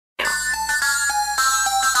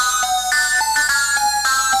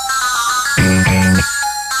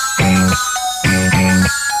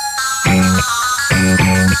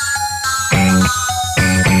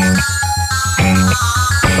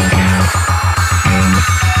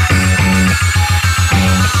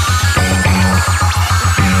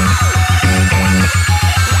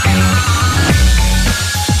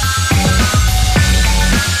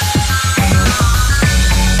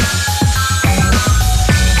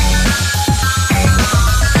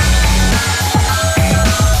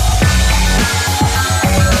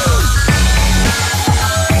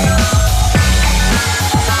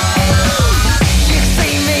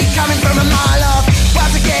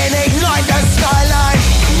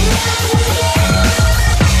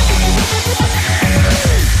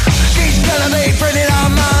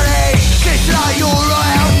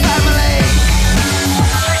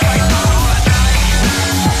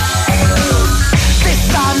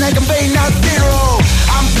there can be no funeral.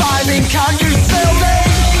 I'm vibing, can't you feel me?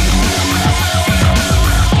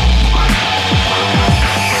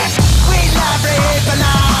 We love ripping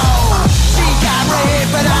now. She got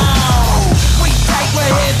ripping now. We take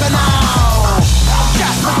ripping now.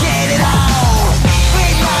 Just forget it all. We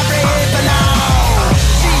love ripping now.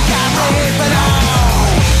 She got ripping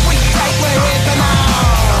now. We take ripping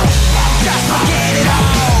now. Just forget it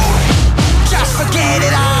all. Just forget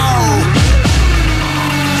it all.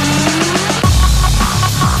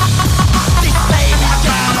 This baby's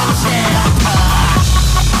got a temper.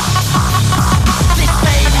 This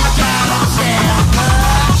baby's got a temper.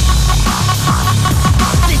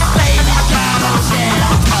 This baby's got a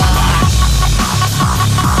temper.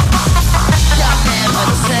 You'll never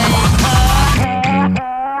take her.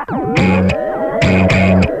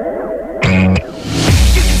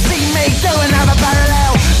 You can see me do another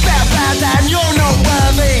parallel. Bow down, you're not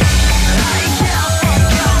worthy.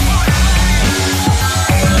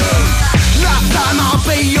 Last time I'll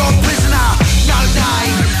be your prisoner. No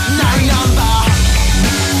name, no number.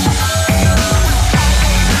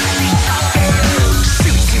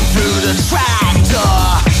 Shooting through the trapdoor.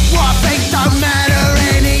 What I think don't matter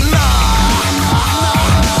anymore.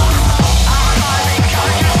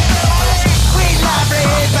 We love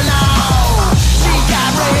ripping now. She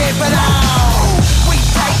got ripping now. We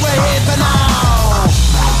take ripping now.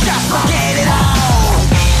 Just forget it all.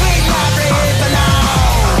 We love ripping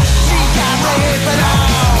now. She got ripping now.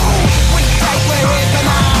 We take ripping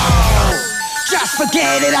now. Just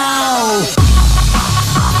forget it all.